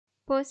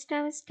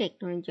Post-harvest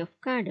technology of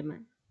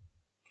cardamom,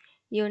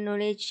 your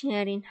knowledge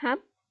sharing hub,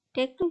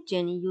 Techno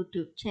Journey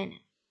YouTube channel.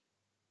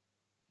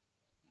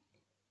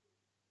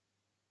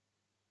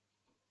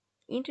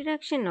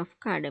 Introduction of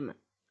cardamom.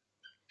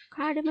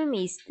 Cardamom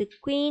is the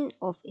queen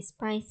of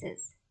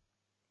spices.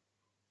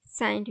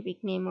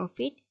 Scientific name of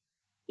it,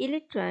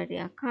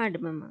 Elytraria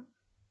cardamom.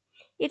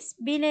 It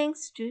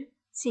belongs to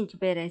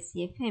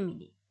Cinchiberaceae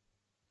family.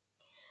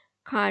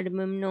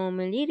 Cardamom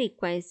normally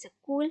requires a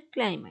cool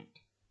climate.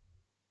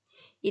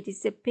 It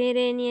is a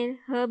perennial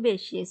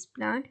herbaceous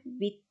plant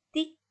with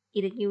thick,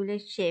 irregular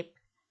shaped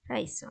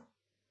rhizome.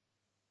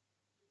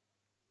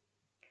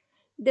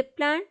 The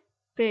plant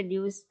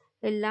produces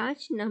a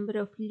large number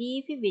of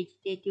leafy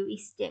vegetative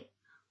stems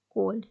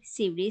called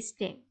severy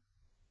stem.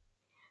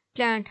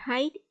 Plant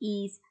height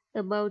is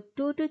about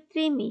 2 to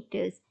 3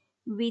 meters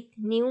with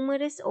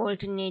numerous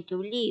alternative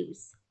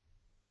leaves.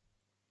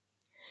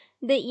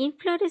 The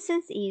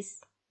inflorescence is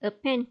a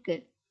panicle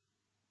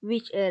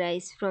which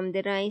arises from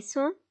the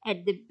rhizome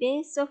at the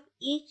base of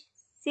each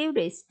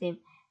severy stem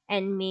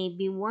and may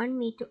be 1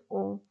 meter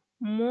or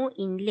more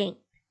in length.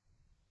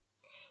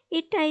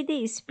 It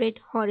either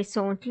spread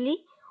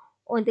horizontally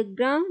on the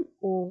ground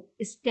or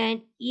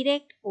stand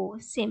erect or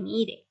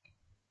semi-erect.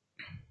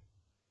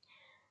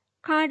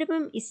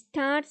 Cardamom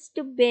starts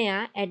to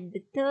bear at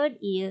the third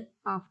year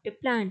after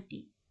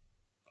planting.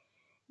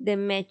 The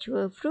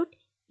mature fruit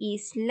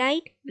is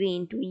light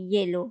green to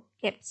yellow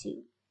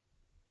capsule.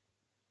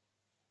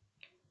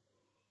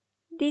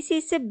 This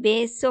is a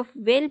base of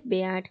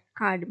well-beared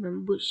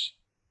cardamom bush.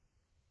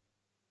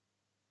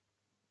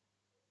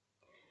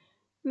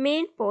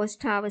 Main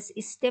post-harvest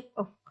step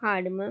of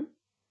cardamom: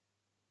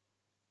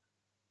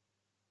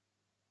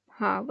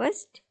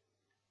 harvest,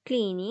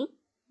 cleaning,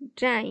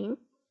 drying,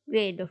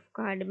 grade of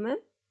cardamom,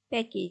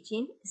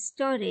 packaging,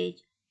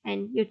 storage,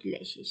 and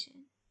utilization.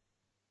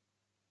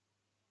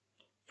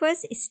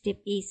 First step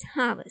is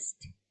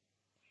harvest.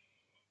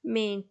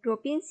 Main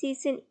cropping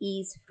season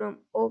is from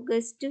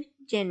August to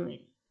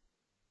January.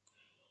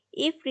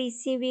 If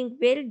receiving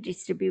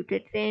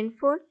well-distributed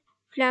rainfall,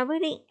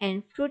 flowering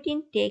and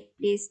fruiting take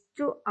place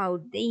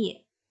throughout the year.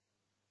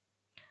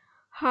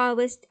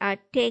 Harvests are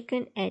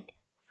taken at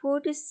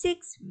 4 to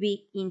 6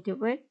 week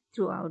interval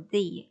throughout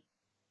the year.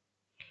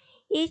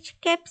 Each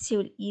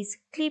capsule is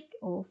clipped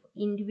off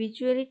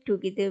individually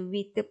together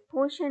with a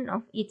portion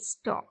of its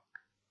stalk.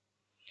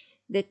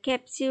 The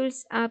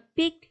capsules are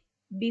picked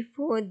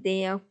before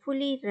they are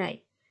fully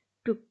ripe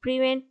to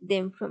prevent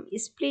them from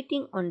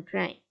splitting on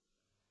drying.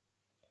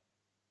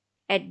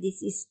 At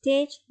this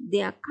stage,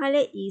 their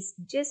color is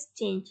just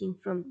changing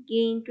from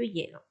green to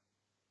yellow.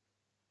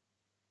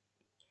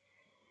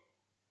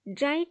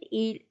 Dried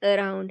yield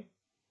around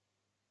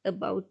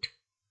about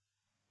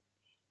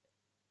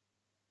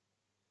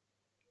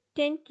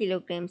 10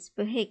 kilograms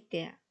per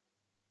hectare.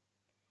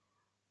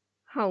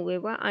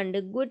 However, under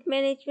good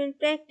management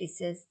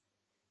practices,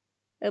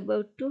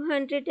 about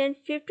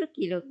 250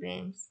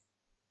 kilograms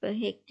per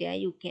hectare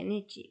you can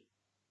achieve.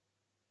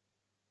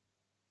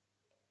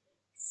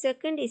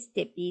 Second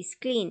step is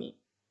cleaning.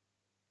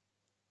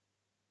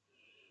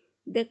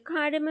 The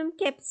cardamom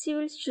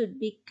capsules should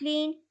be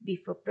cleaned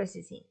before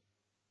processing.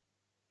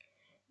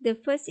 The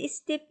first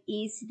step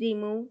is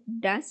remove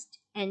dust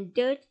and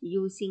dirt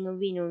using a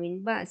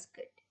winnowing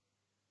basket.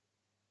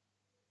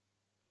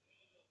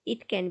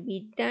 It can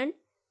be done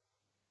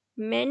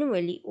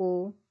manually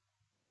or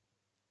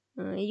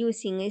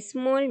using a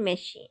small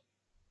machine.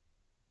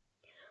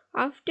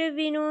 After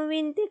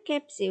winnowing, the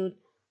capsules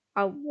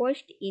are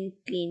washed in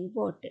clean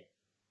water.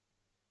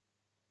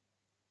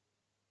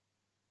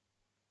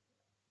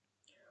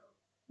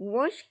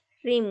 Wash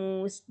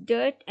removes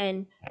dirt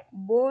and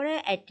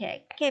borer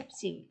attack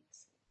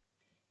capsules.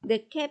 The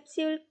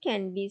capsule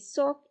can be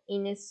soaked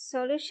in a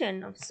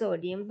solution of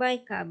sodium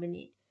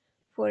bicarbonate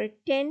for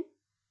 10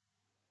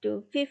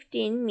 to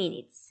 15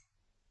 minutes.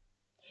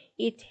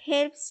 It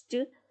helps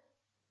to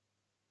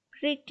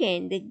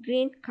retain the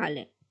green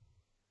color.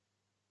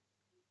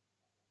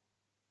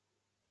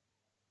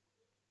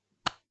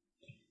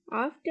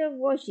 After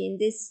washing,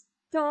 the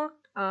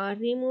stalks are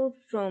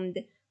removed from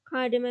the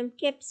cardamom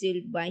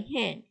capsule by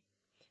hand.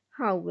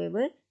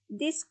 However,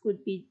 this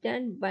could be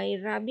done by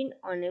rubbing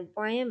on a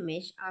wire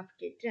mesh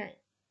after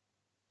drying.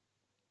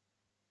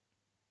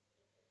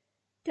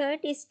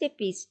 Third step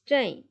is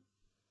drying.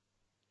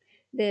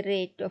 The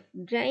rate of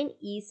drying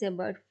is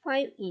about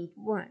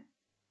 5:1.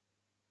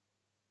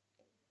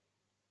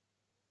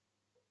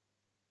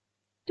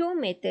 Two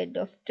methods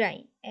of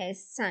drying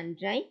as sun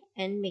drying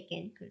and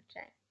mechanical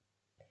drying.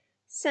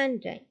 Sun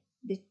drying,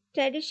 the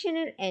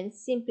traditional and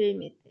simple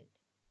method,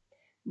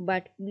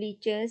 but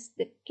bleaches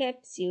the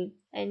capsule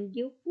and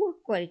give poor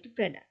quality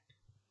product.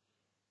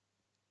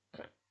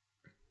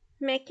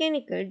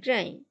 Mechanical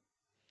drying,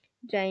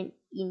 drying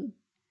in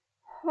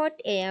hot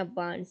air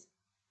burns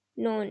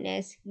known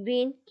as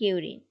green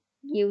curing,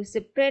 gives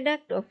a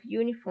product of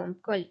uniform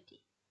quality.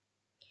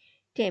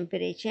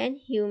 Temperature and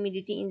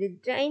humidity in the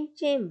drying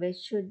chamber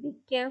should be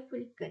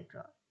carefully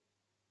controlled.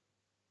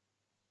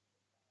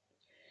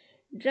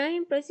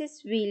 Drying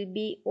process will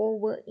be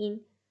over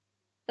in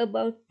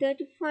about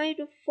 35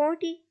 to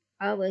 40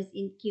 hours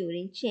in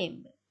curing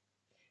chamber.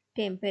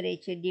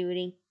 Temperature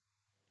during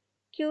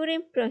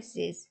curing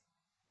process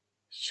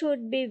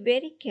should be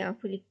very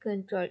carefully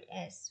controlled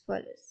as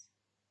follows.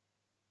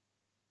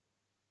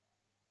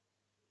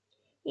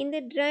 In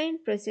the drying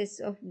process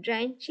of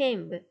drying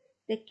chamber,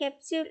 the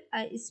capsules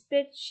are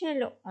spread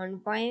shallow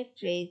on wire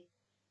trays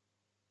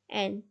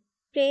and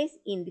placed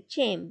in the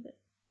chamber.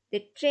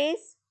 The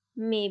trays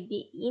may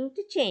be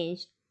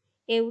interchanged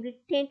every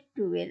 10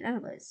 to 12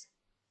 hours.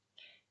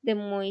 The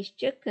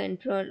moisture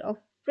control of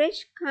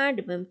fresh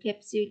cardamom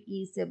capsule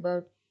is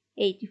about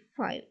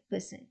 85%.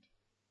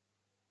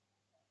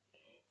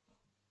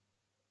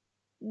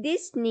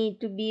 This need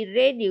to be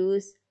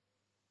reduced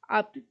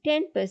up to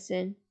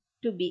 10%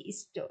 to be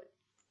stored.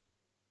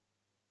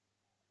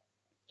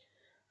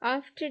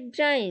 After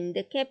drying,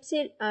 the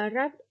capsules are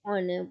rubbed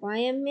on a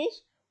wire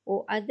mesh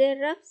or other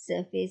rough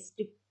surface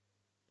to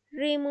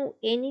remove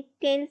any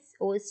tails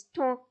or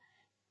stalk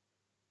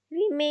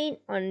remain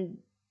on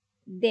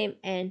them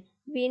and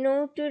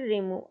winnow to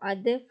remove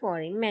other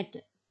foreign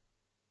matter.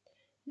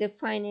 The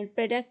final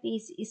product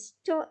is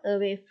stored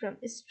away from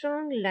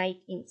strong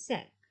light in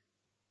sack.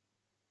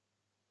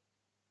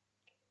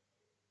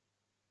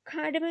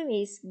 Cardamom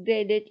is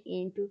graded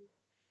into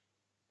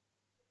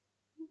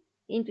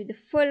the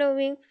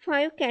following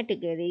 5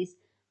 categories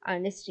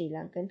under Sri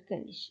Lankan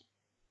condition.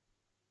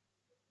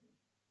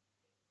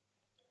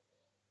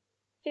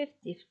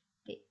 Fifth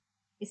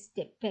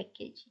step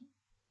packaging.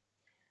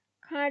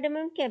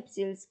 Cardamom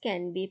capsules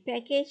can be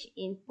packaged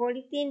in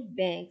polythene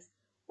bags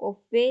of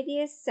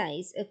various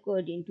sizes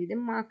according to the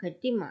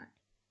market demand.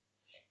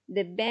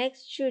 The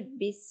bags should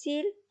be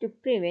sealed to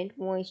prevent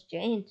moisture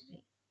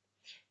entering.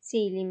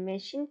 Sealing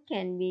machine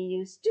can be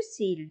used to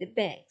seal the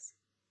bags.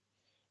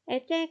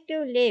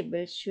 Attractive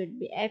labels should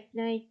be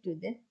applied to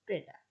the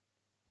product.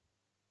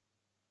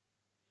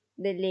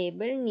 The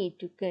label need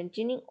to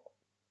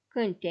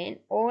contain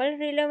all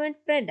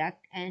relevant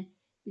product and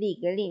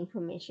legal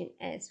information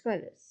as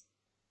follows.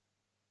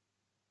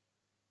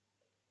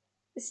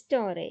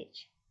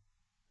 Storage.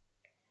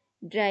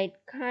 Dried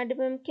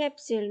cardamom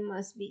capsule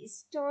must be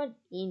stored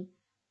in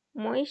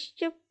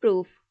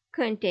moisture-proof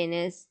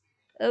containers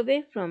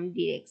away from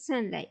direct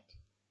sunlight.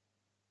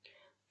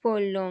 For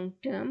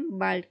long-term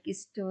bulk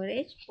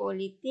storage,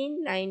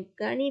 polythene-lined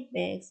gunny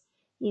bags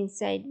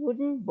inside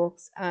wooden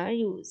box are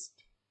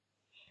used.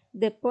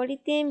 The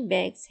polythene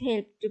bags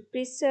help to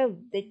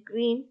preserve the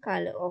green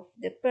color of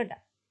the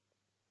product.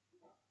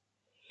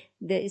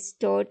 The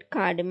stored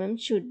cardamom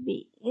should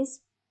be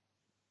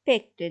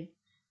inspected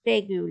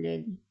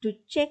regularly to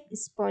check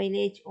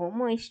spoilage or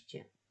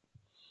moisture.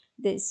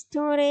 The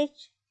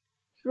storage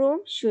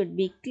room should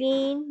be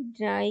clean,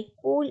 dry,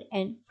 cool,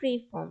 and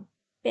free from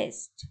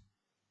pests.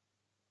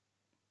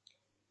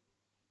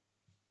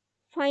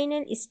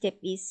 Final step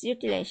is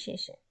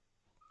utilization.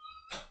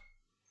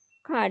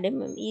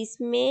 Cardamom is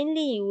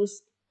mainly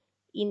used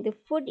in the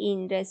food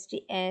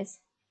industry as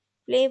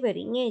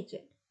flavoring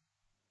agent.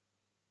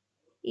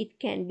 It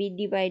can be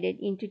divided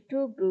into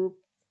two groups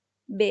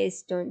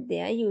based on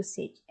their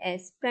usage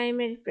as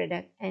primary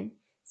product and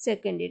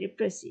secondary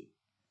process.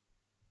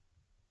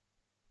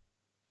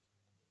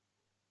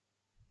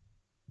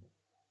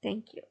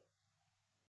 Thank you.